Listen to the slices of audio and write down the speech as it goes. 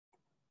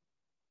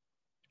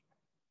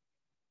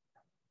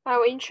I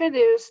will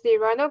introduce the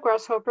Rhino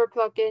Grasshopper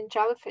plugin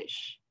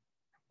Jellyfish.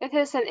 It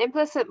is an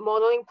implicit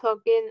modeling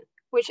plugin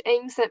which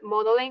aims at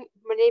modeling,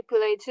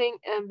 manipulating,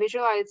 and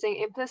visualizing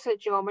implicit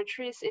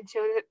geometries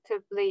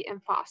intuitively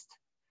and fast.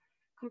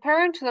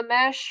 Comparing to the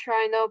Mesh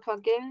Rhino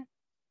plugin,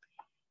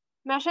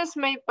 meshes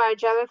made by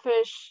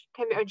Jellyfish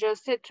can be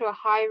adjusted to a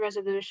high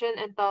resolution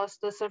and thus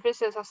the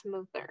surfaces are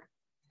smoother.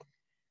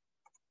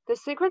 The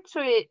secret to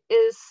it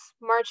is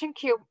Marching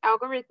Cube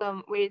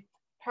algorithm with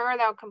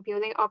parallel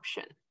computing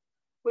option,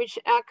 which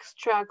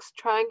extracts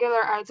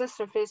triangular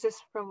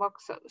isosurfaces from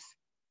voxels.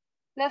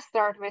 Let's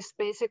start with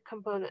basic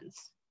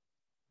components.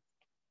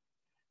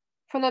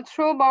 From the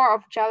toolbar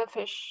of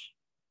Jellyfish,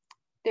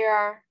 there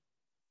are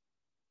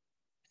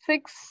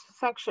 6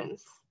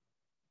 sections.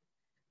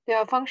 There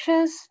are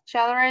functions,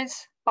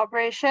 generates,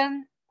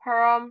 operation,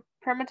 param,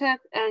 primitive,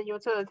 and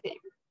utility.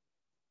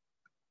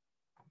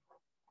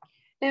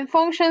 In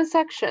function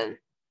section,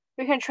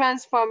 we can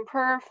transform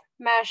curve,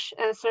 mesh,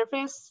 and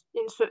surface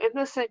into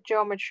implicit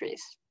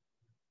geometries.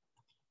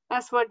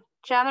 As for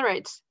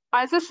generates,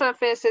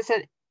 isosurface is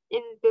an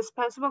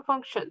indispensable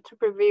function to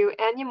preview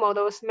any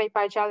models made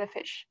by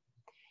Jellyfish.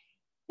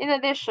 In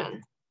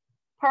addition,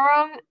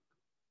 param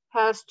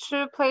has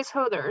 2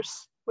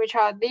 placeholders, which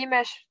are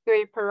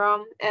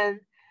DMesh3Param and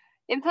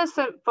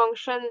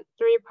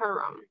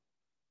implicitFunction3Param.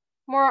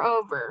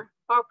 Moreover,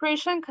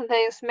 operation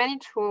contains many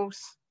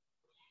tools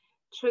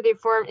to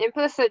deform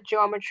implicit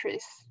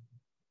geometries.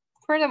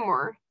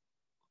 Furthermore,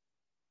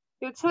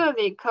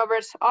 utility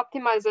covers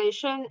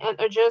optimization and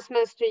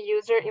adjustments to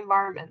user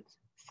environment,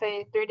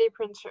 say 3D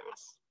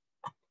printers.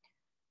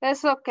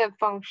 Let's look at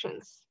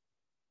functions.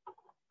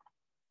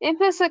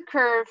 Implicit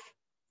curve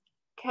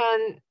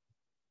can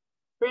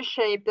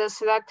reshape the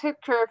selected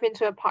curve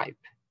into a pipe.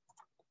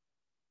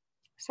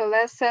 So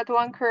let's set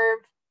one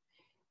curve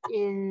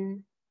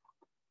in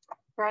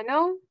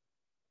Rhino.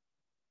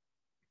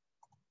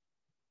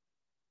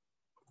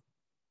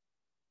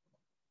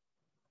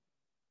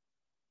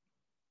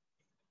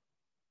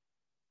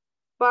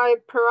 By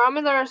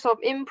parameters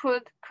of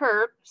input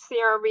curve,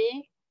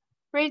 CRV,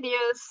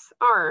 radius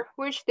R,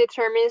 which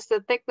determines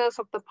the thickness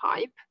of the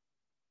pipe.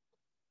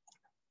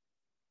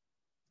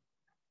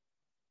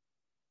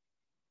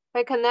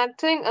 By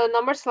connecting a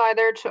number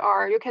slider to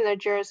R, you can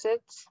adjust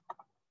it.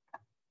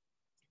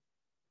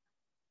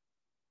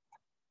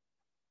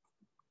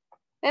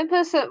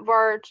 Implicit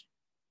var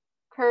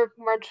curve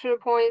var 2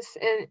 points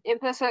and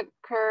implicit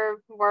curve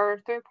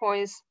var 3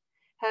 points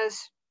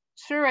has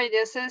 2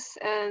 radiuses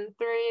and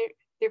 3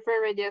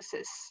 different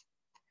radiuses.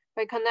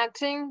 By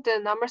connecting the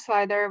number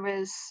slider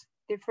with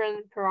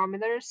different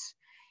parameters,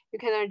 you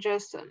can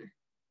adjust them.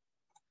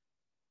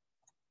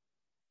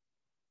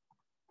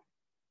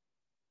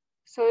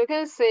 So you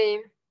can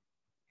see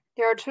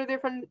there are 2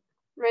 different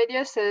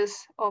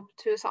radiuses of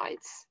 2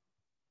 sides.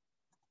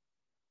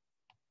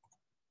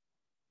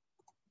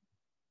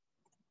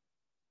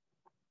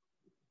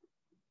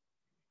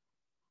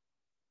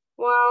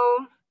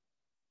 While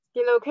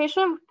the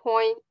location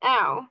point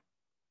L,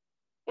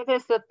 it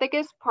is the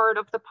thickest part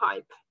of the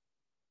pipe.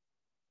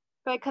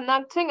 By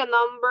connecting a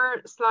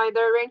number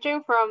slider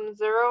ranging from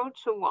 0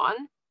 to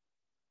 1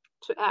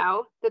 to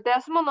L, the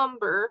decimal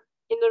number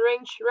in the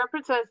range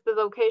represents the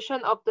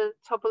location of the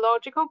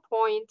topological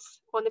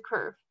points on the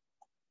curve.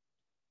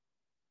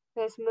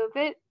 Let's move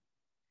it.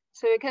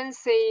 So you can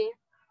see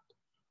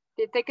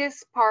the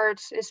thickest part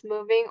is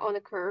moving on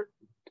the curve.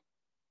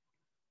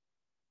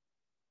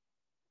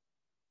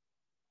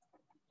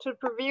 To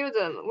preview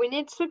them, we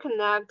need to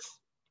connect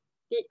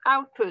the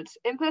output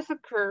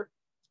implicit curve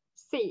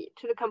C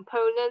to the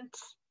component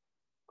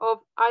of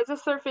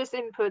isosurface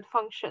input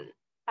function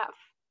F.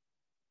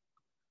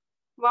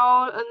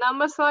 While a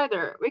number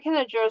slider, we can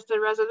adjust the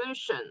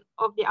resolution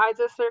of the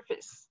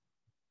isosurface.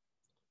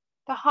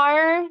 The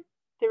higher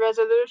the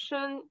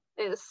resolution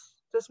is,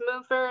 the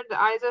smoother the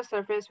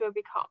isosurface will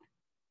become.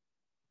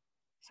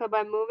 So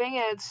by moving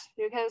it,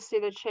 you can see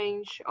the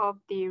change of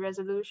the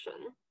resolution.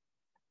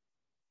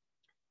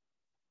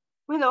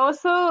 We can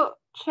also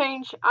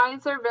change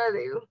iso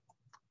value,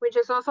 which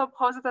is also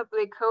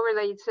positively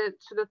correlated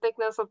to the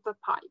thickness of the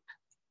pipe.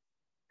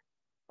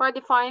 By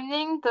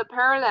defining the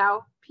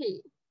parallel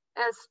P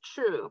as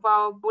true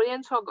while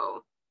Boolean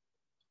toggle,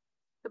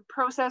 the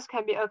process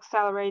can be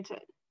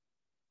accelerated.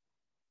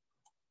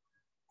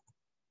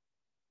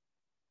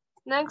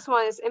 Next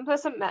one is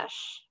implicit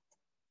mesh,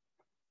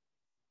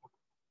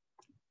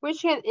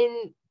 which can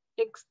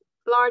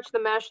enlarge the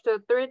mesh to a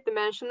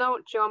 3-dimensional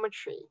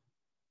geometry.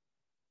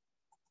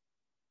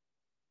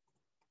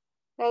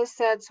 Let's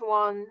set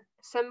one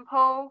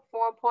simple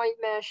 4-point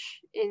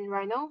mesh in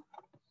Rhino.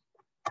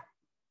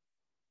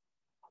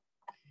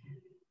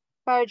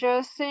 By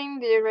adjusting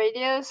the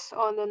radius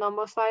on the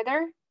number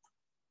slider,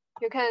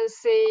 you can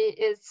see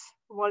its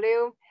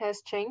volume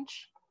has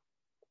changed.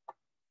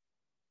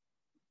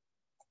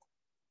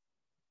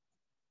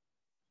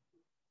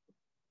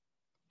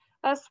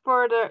 As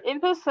for the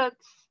implicit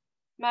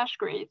mesh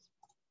grid,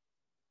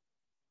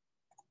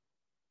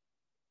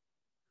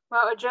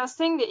 while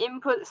adjusting the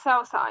input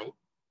cell size,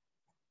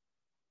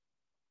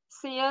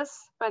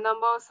 CS by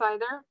normal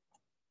slider,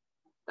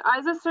 the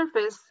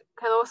isosurface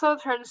can also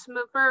turn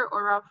smoother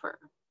or rougher.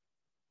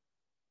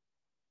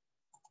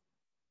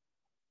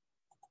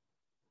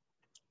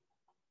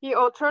 The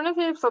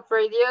alternatives of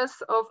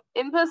radius of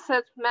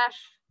implicit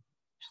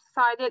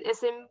mesh-sided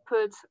is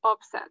input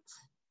offset.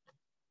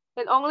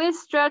 It only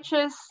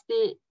stretches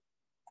the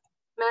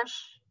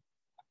mesh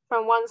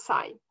from one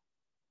side.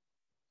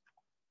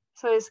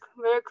 So it's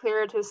very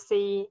clear to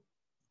see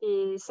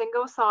the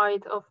single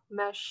side of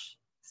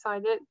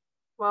mesh-sided,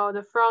 while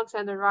the front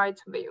and the right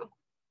view.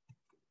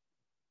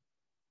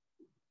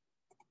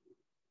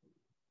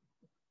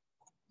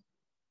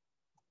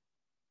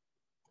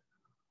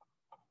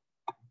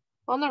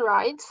 On the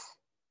right,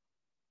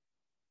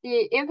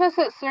 the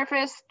implicit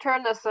surface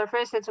turns the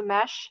surface into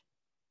mesh,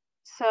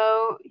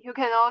 so you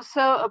can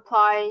also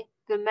apply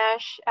the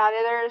mesh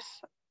editor's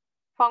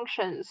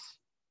functions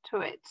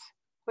to it,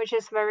 which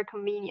is very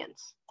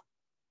convenient.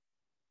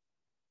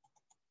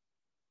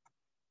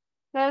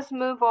 Let's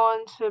move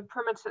on to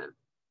primitive.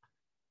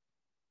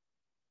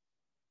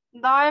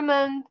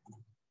 Diamond,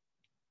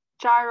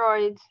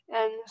 gyroid,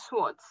 and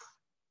swords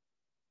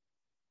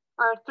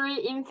are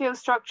three infill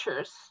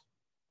structures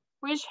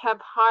which have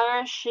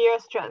higher shear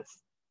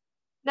strength.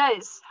 That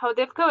is how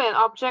difficult an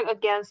object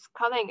against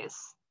cutting is.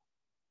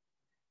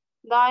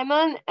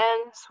 Diamond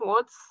and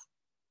swords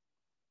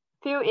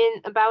fill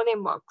in a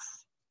bounding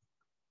box.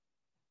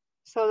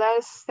 So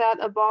let's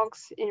set a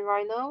box in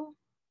Rhino.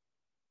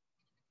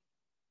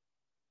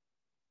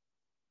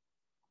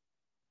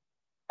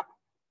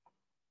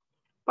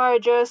 By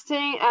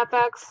adjusting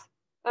fx,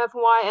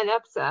 fy, and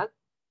fz,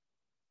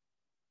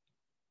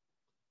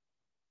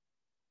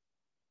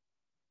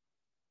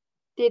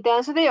 the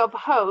density of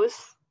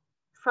holes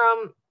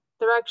from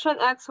direction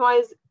x,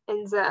 y,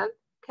 and z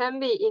can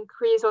be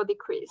increased or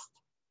decreased.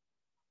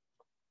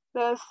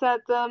 Let's set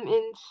them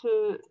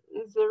into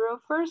 0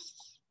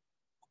 first.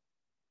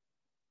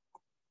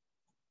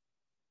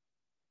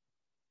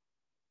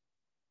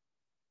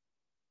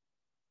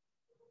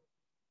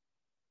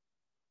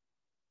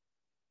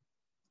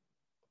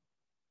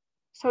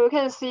 So we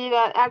can see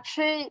that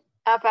actually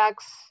fx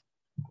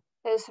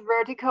is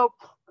vertical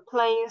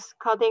planes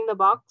cutting the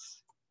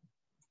box,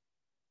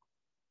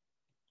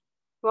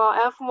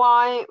 while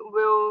fy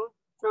will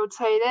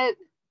rotate it,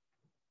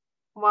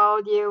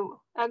 while the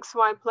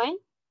xy plane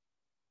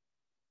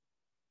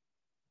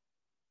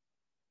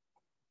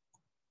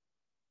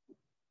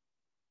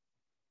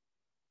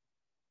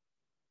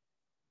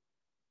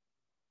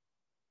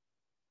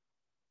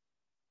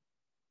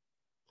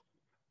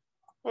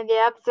and the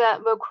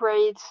fz will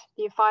create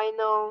the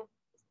final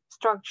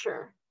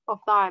structure of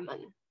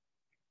diamond.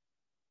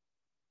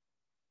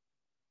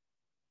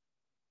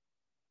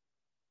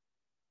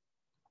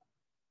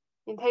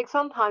 It takes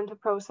some time to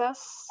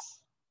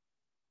process.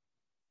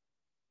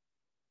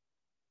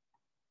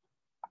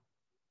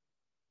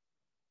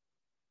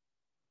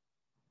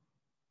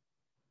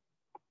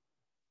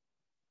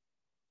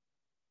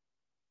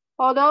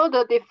 Although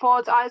the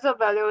default ISO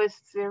value is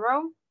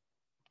 0,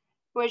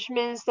 which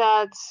means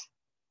that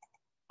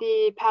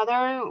the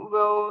pattern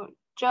will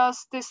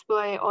just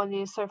display on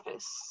the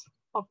surface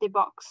of the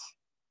box.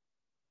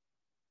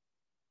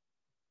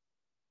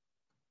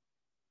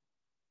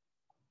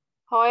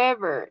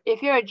 However,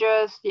 if you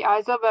adjust the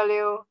ISO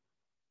value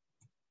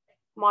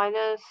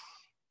minus,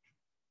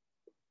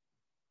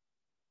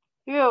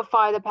 you will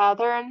find the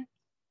pattern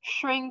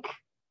shrink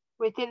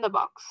within the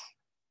box.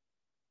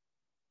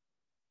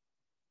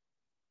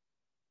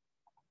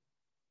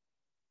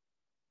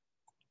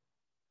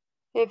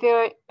 If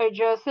you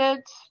adjust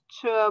it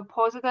to a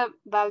positive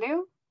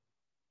value,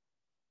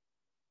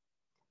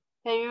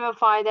 then you will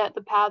find that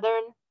the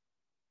pattern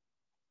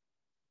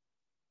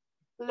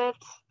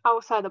lifts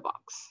outside the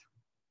box.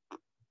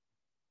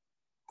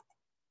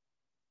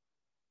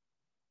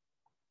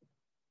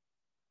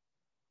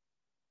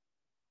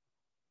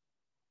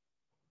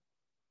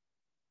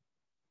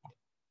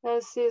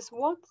 Let's see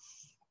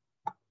swords.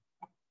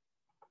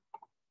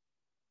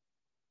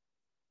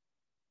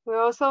 We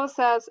also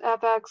set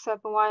fx,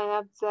 fy,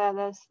 and fz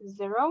as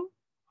 0.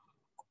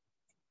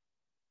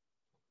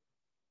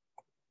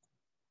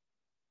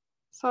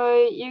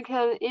 So you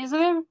can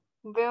easily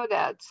view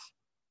that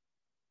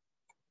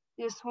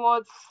these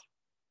swords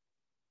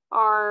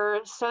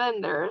are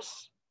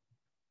cylinders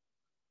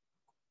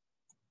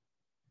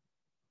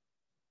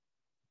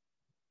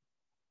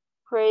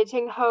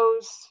creating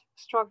holes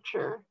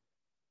structure.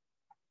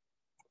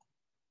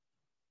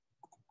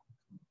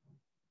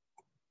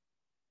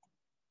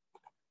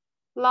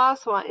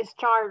 Last one is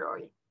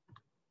gyroid.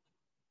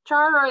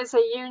 Gyroid is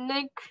a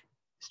unique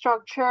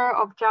structure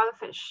of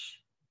jellyfish,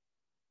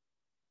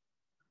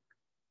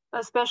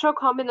 a special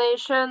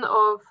combination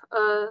of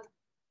a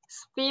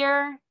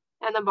sphere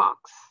and a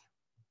box.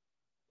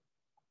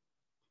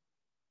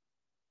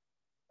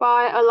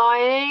 By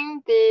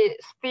aligning the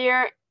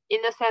sphere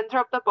in the center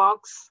of the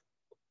box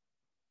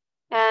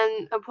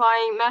and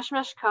applying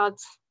mesh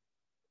cuts,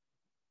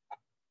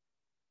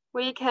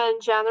 we can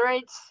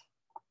generate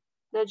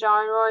the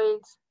gyroid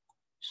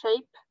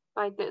shape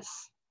like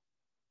this.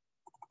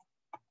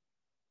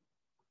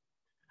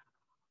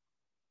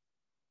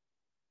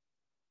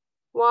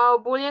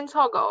 While Boolean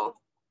toggle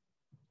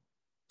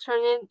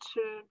turn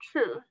into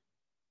true,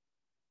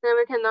 then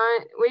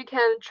we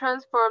can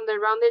transform the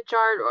rounded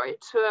gyroid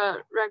to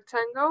a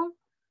rectangle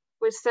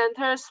with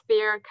center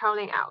sphere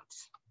counting out.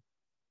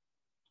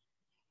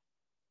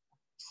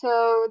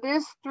 So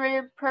these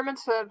three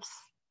primitives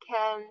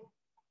can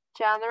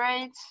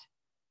generate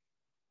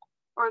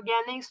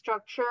organic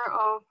structure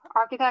of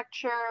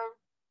architecture,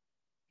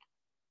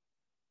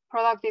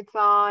 product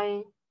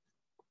design,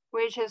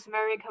 which is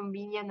very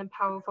convenient and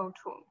powerful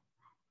tool.